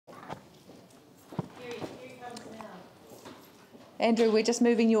Andrew, we're just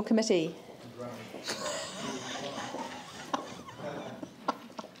moving your committee.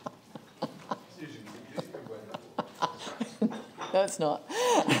 No, it's not.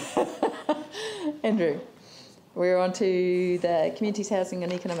 Andrew, we're on to the Communities Housing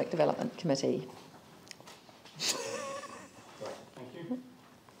and Economic Development Committee.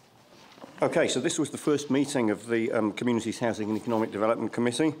 Okay, so this was the first meeting of the Communities Housing and Economic Development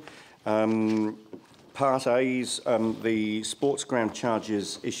Committee. Part A's, the sports ground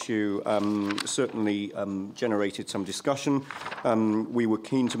charges issue certainly generated some discussion. We were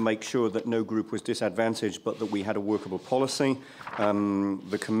keen to make sure that no group was disadvantaged, but that we had a workable policy.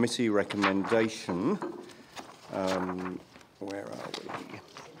 The committee recommendation, where are we?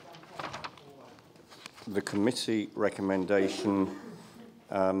 The committee recommendation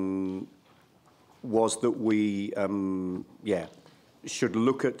was that we should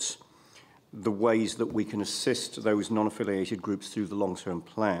look at the ways that we can assist those non-affiliated groups through the long-term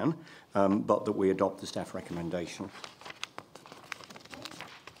plan, but that we adopt the staff recommendation.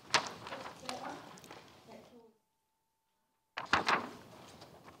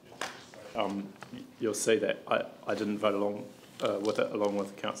 You'll see that I didn't vote along with it along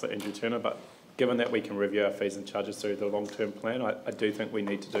with Councillor Andrew Turner, but given that we can review our fees and charges through the long-term plan, I do think we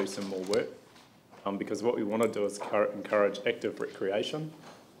need to do some more work, because what we want to do is encourage active recreation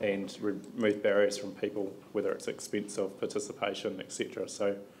and remove barriers from people, whether it's expense of participation, etc.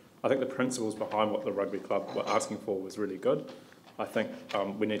 So I think the principles behind what the rugby club were asking for was really good. I think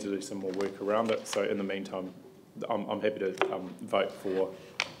we need to do some more work around it. So in the meantime, I'm happy to vote for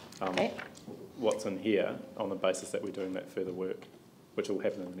what's in here on the basis that we're doing that further work, which will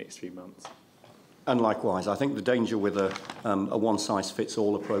happen in the next few months. And likewise, I think the danger with a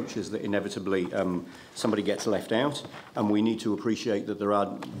one-size-fits-all approach is that inevitably somebody gets left out, and we need to appreciate that there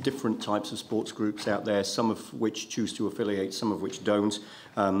are different types of sports groups out there, some of which choose to affiliate, some of which don't.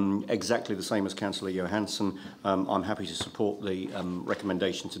 Exactly the same as Councillor Johansson, I'm happy to support the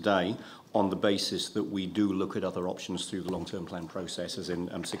recommendation today on the basis that we do look at other options through the long-term plan process, as in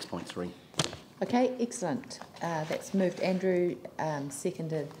 6.3. Okay, excellent. That's moved. Andrew,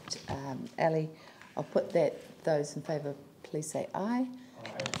 seconded Ali. I'll put that. Those in favour, please say aye. Aye.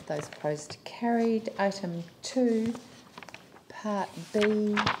 Those opposed, carried. Item 2, Part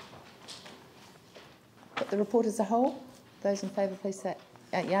B. Put the report as a whole. Those in favour, please say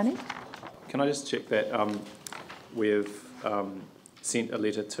Yanni. Can I just check that we've sent a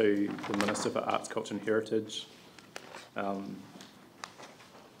letter to the Minister for Arts, Culture and Heritage? Well,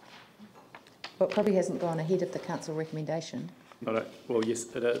 it probably hasn't gone ahead of the council recommendation. Well, yes,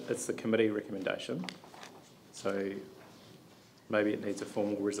 it's the committee recommendation. So maybe it needs a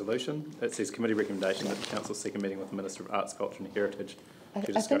formal resolution. It says committee recommendation that the council's second meeting with the Minister of Arts, Culture and Heritage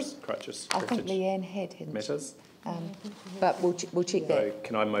to discuss Christchurch I think Leanne hadn't. Matters. But we'll check that. So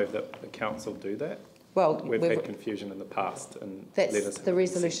can I move that the council do that? Well, we've had confusion in the past, and that's the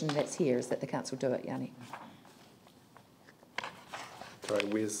resolution that's here, is that the council do it, Yanni. Sorry,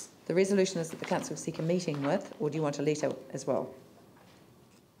 where's... The resolution is that the council seek a meeting with, or do you want a letter as well?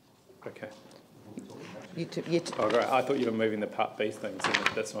 Okay. Oh, right. I thought you were moving the Part B things, and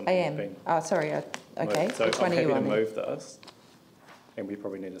this one I am. Been sorry. Okay. So which one I'm are you happy on? to move this, and we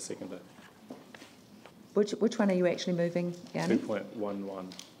probably need a seconder. Which one are you actually moving, Yanni?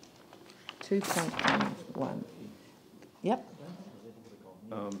 2.11. 2.11. Yep.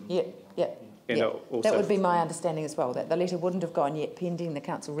 Yep. And also, that would be my understanding as well, that the letter wouldn't have gone yet pending the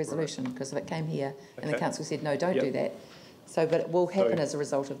council resolution, because if it came here and the council said, no, don't do that. So, but it will happen as a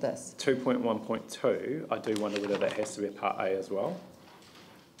result of this. 2.1.2, I do wonder whether that has to be a Part A as well.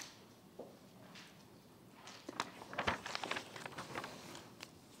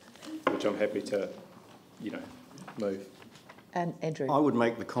 Which I'm happy to, move. And Andrew? I would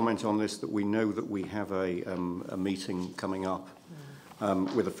make the comment on this that we know that we have a meeting coming up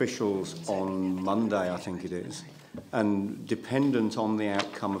with officials on Monday, I think it is, and dependent on the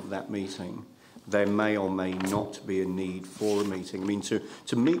outcome of that meeting, there may or may not be a need for a meeting. I mean, to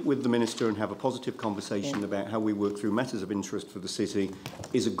meet with the Minister and have a positive conversation about how we work through matters of interest for the city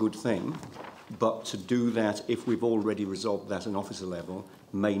is a good thing, but to do that if we've already resolved that at an officer level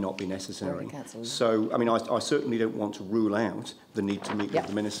may not be necessary. So, I mean, I certainly don't want to rule out the need to meet with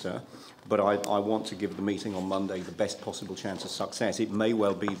the Minister, but I want to give the meeting on Monday the best possible chance of success. It may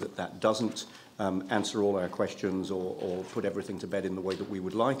well be that that doesn't answer all our questions or put everything to bed in the way that we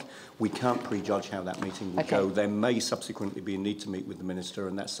would like. We can't prejudge how that meeting will go. There may subsequently be a need to meet with the Minister,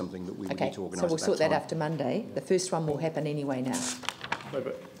 and that's something that we would need to organise. So we'll sort that after Monday. The first one will happen anyway now. No,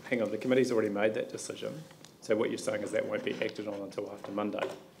 but hang on, the committee's already made that decision. So what you're saying is that won't be acted on until after Monday.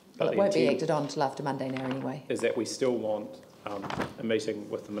 Well, it won't be acted on until after Monday now anyway. Is that we still want a meeting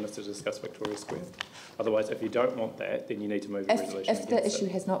with the Minister to discuss Victoria Square. Otherwise, if you don't want that, then you need to move a resolution If the against issue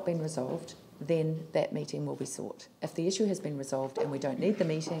it. has not been resolved, then that meeting will be sought. If the issue has been resolved and we don't need the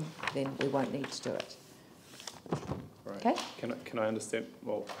meeting, then we won't need to do it. Right. Okay? Can I understand?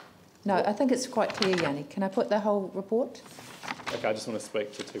 Well, No, I think it's quite clear, Yanni. Can I put the whole report? okay, I just want to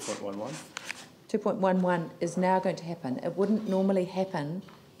speak to 2.11. 2.11 is now going to happen. It wouldn't normally happen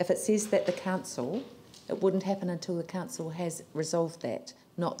if it says that the council, it wouldn't happen until the council has resolved that,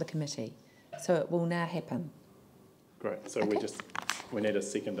 not the committee. So it will now happen. Great. So Okay. we need a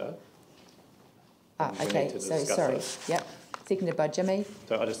seconder. Ah, We need okay, to so discuss sorry. this. Yep. Seconded by Jimmy.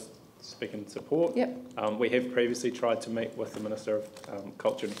 So I just speak in support. Yep. We have previously tried to meet with the Minister of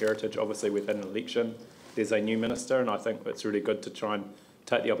Culture and Heritage. Obviously, we've had an election. There's a new minister, and I think it's really good to try and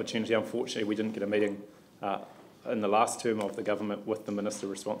take the opportunity. Unfortunately, we didn't get a meeting in the last term of the government with the minister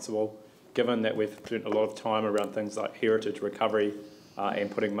responsible. Given that we've spent a lot of time around things like heritage recovery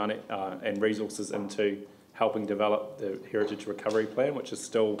and putting money and resources into helping develop the heritage recovery plan, which is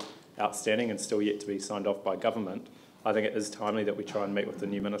still outstanding and still yet to be signed off by government, I think it is timely that we try and meet with the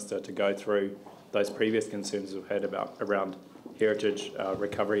new minister to go through those previous concerns we've had around heritage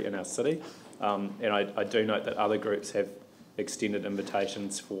recovery in our city. And I do note that other groups have extended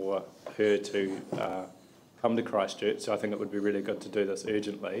invitations for her to come to Christchurch, so I think it would be really good to do this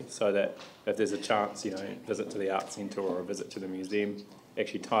urgently so that if there's a chance, visit to the Arts Centre or a visit to the museum,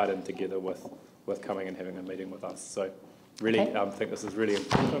 actually tie it in together with coming and having a meeting with us. So really think this is really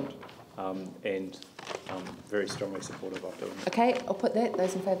important and very strongly supportive of doing it. Okay, I'll put that.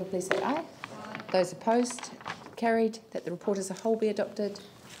 Those in favour, please say aye. Those opposed, carried. That the report as a whole be adopted.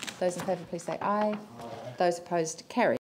 Those in favour, please say aye. Those opposed, carried.